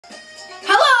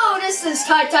this is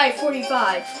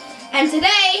Tyty45, and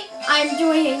today I'm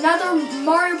doing another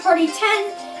Mario Party 10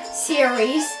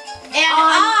 series, and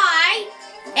I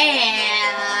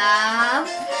am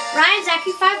Ryan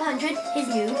Zachy500, his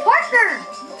new partner.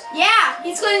 Yeah,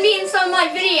 he's going to be in some of my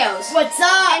videos. What's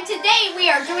up? And today we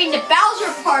are doing the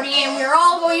Bowser Party, and we're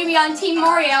all going to be on Team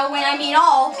Mario. When I mean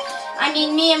all, I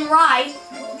mean me and Rye.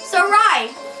 So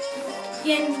Rye,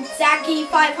 in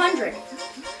Zachy500.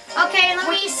 Okay, let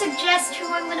me suggest who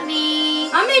I'm gonna be.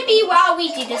 I'm gonna be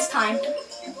Waluigi this time.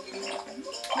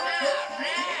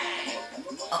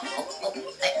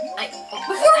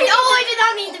 I did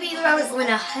not need to be the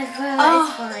Rosalina. It's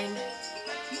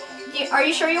fine. Are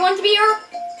you sure you want to be her?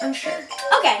 I'm sure.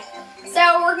 Okay,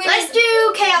 so let's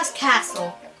do Chaos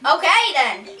Castle. Okay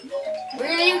then, we're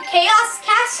gonna do Chaos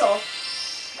Castle.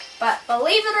 But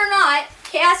believe it or not,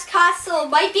 Chaos Castle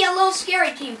might be a little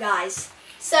scary to you guys.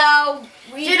 So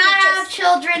we do not have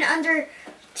children under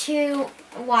 2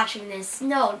 watching this.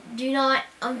 No, do not.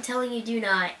 I'm telling you, do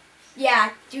not.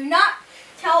 Yeah, do not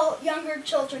tell younger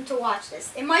children to watch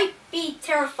this. It might be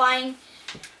terrifying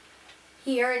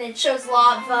here, and it shows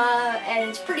lava, and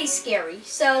it's pretty scary.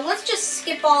 So let's just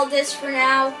skip all this for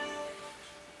now.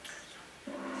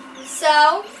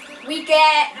 So we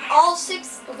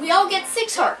all get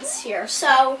 6 hearts here.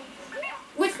 So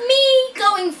with me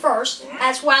going first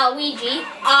as Waluigi,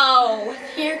 oh,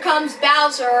 here comes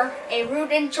Bowser, a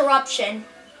rude interruption.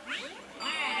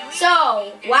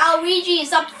 So, Waluigi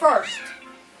is up first.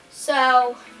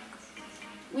 So,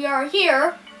 we are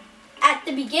here at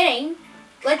the beginning.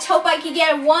 Let's hope I can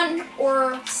get a 1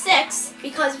 or 6,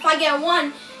 because if I get a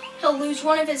 1, he'll lose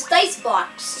one of his dice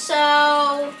blocks.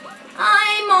 So,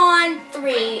 I'm on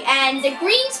 3, and the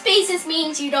green spaces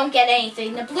means you don't get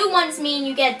anything. The blue ones mean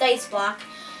you get a dice block.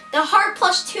 The heart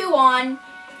 +2 on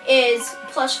is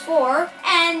 +4,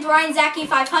 and Ryan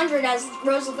Zachy500 as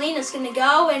Rosalina's gonna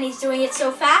go, and he's doing it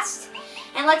so fast.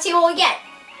 And let's see what we get.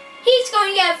 He's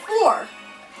going to get a 4.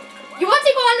 You want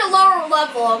to go on the lower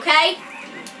level, okay?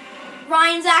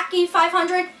 Ryan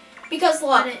Zachy500, because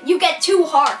look, you get 2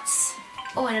 hearts.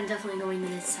 Oh, and I'm definitely going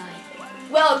to this side.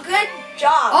 Well, good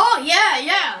job. Oh,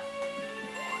 yeah.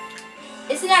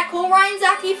 Isn't that cool, Ryan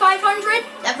Zachy500?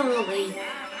 Definitely.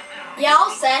 Yeah,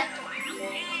 all set.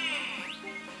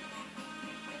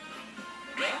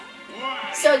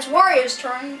 So it's Wario's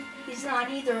turn. He's not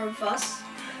either of us.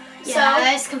 Yeah, so,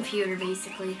 that's computer,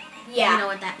 basically. Yeah. You know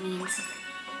what that means.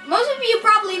 Most of you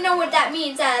probably know what that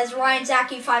means, as Ryan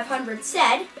Zachy500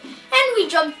 said. And we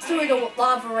jumped through the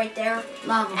lava right there.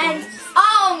 Lava and balls.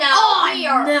 Oh no, we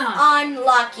are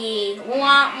unlucky.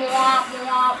 Womp, womp,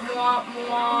 womp, womp,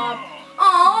 womp.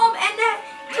 Oh, and that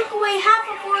took away half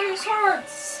of Wario's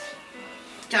hearts.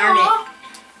 Darn it.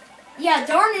 Yeah,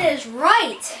 darn it is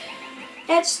right.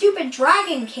 That stupid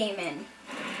dragon came in.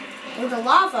 Or the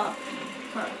lava.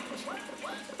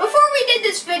 Before we did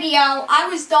this video, I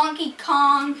was Donkey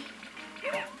Kong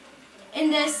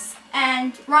in this,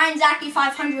 and Ryan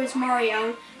Zachy500 is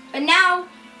Mario. But now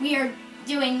we are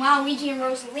doing Waluigi and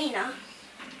Rosalina.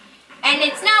 And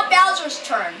it's now Bowser's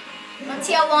turn. Let's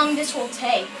see how long this will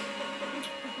take.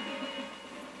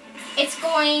 It's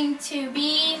going to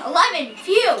be 11.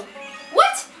 Phew.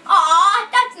 What? Aw,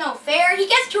 that's no fair. He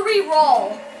gets to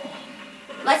re-roll.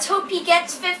 Let's hope he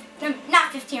gets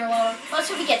not 15 or lower. Let's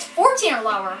hope he gets 14 or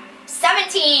lower.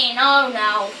 17. Oh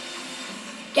no.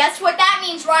 Guess what that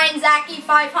means, Ryan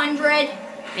Zachy500?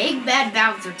 Big bad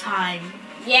Bowser time.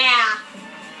 Yeah.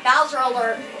 Bowser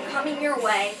alert coming your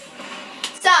way.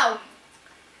 So,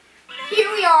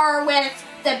 here we are with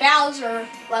the Bowser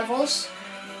levels.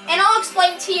 And I'll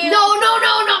explain to you. No,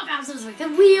 Bowser's like the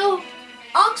wheel.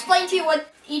 I'll explain to you what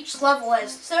each level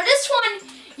is. So this one,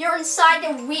 you're inside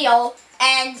the wheel,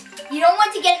 and you don't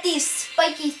want to get these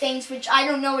spiky things, which I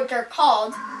don't know what they're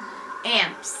called.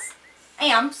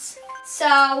 Amps.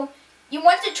 So you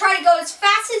want to try to go as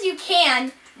fast as you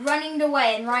can, running the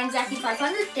way. And Ryan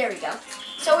Zachy500, there we go.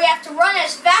 So we have to run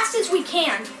as fast as we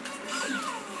can.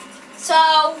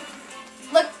 So,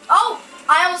 look, oh,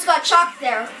 I almost got shocked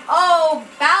there. Oh,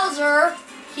 Bowser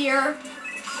here.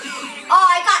 Oh,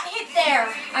 I got hit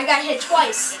there. I got hit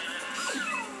twice.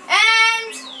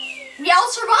 And we all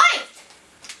survived.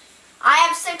 I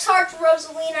have 6 hearts,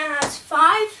 Rosalina has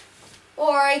 5.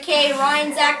 Or aka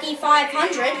Ryan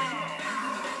Zachy500.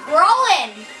 We're all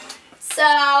in.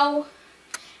 So,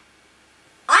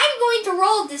 I'm going to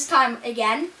roll this time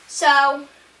again. So,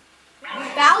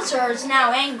 Bowser is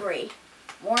now angry.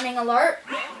 Warning alert.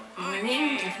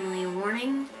 Warning, definitely a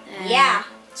warning. Yeah.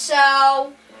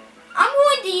 So, I'm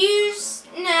going to use,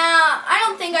 I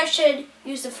don't think I should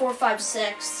use the 4, 5,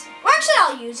 6. Well, actually,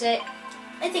 I'll use it.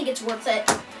 I think it's worth it.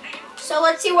 So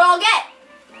let's see what I'll get.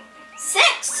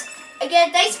 6. I get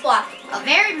a dice block. A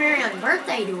very merry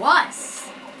birthday to us.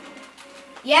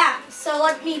 Yeah, so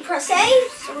let me press A.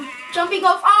 So we're jumping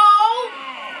off. Oh!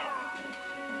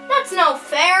 That's no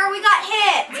fair. We got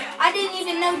hit. I didn't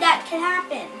even know that could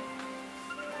happen.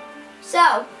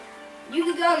 So, you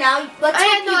can go now. I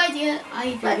had no idea.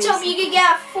 Let's hope you can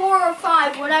get 4 or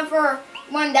 5, whatever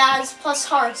one that has plus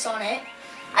hearts on it.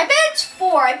 I bet it's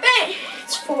 4. I bet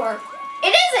it's 4.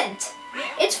 It isn't.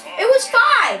 It was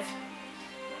 5.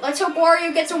 Let's hope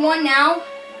Wario gets a 1 now.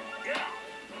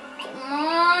 Come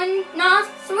on. Not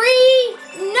 3.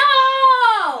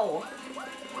 No!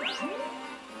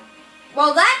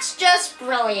 Well, that's just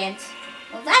brilliant.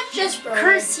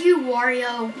 Curse you,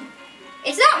 Wario.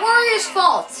 It's not Wario's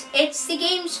fault. It's the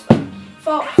game's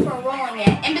fault for rolling it.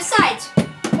 And besides,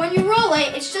 when you roll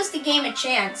it, it's just a game of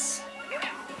chance.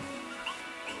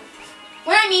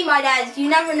 What I mean by that is you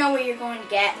never know what you're going to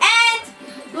get.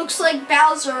 And looks like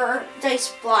Bowser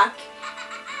dice block.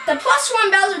 The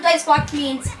 +1 Bowser dice block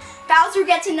means Bowser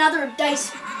gets another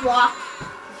dice block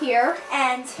here.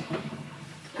 And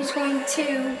he's going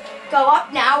to go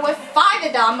up now with 5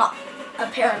 of them,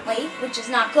 apparently, which is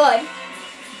not good.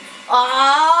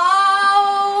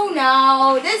 Oh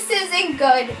no, this isn't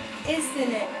good,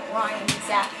 isn't it, Ryan?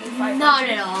 Exactly. Not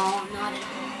at all. Not at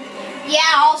all.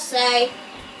 Yeah, I'll say.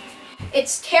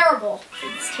 It's terrible.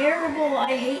 It's terrible.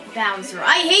 I hate Bowser.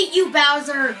 I hate you,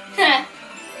 Bowser. We're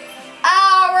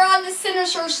on the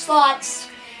Sinister slots.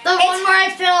 The one where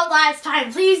I failed last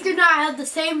time. Please do not have the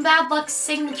same bad luck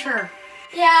signature.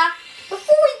 Yeah.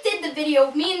 Before we did the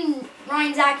video, me and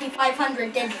Ryan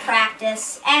Tyty45 did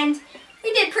practice, and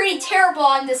we did pretty terrible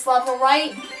on this level,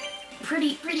 right?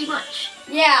 Pretty much.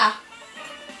 Yeah.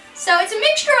 So it's a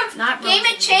mixture of game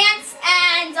of chance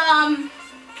and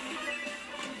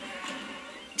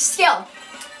skill.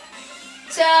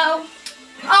 So,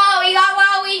 oh, we got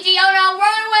Waluigi. Oh no,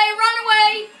 run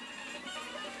away.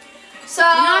 So,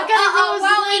 you're not gonna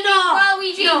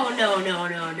Waluigi.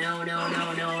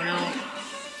 No.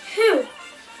 Phew.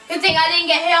 Good thing I didn't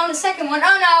get hit on the second one.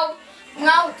 Oh no.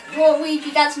 No,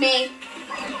 Waluigi, that's me.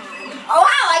 Oh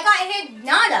wow, I got hit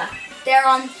nada there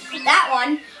on that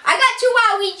one. I got 2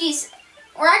 Waluigis.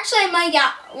 Or actually I might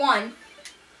get 1.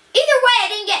 Either way, I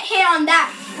didn't get hit on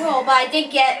that roll, but I did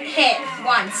get hit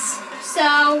once.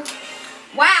 So,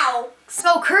 wow.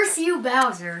 So curse you,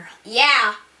 Bowser.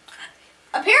 Yeah.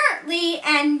 Apparently,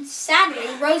 and sadly,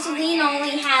 Rosaline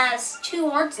only has 2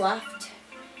 hearts left.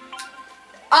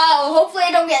 Oh, hopefully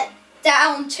I don't get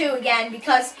down 2 again,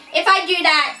 because if I do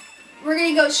that, we're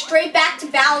going to go straight back to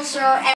Bowser. And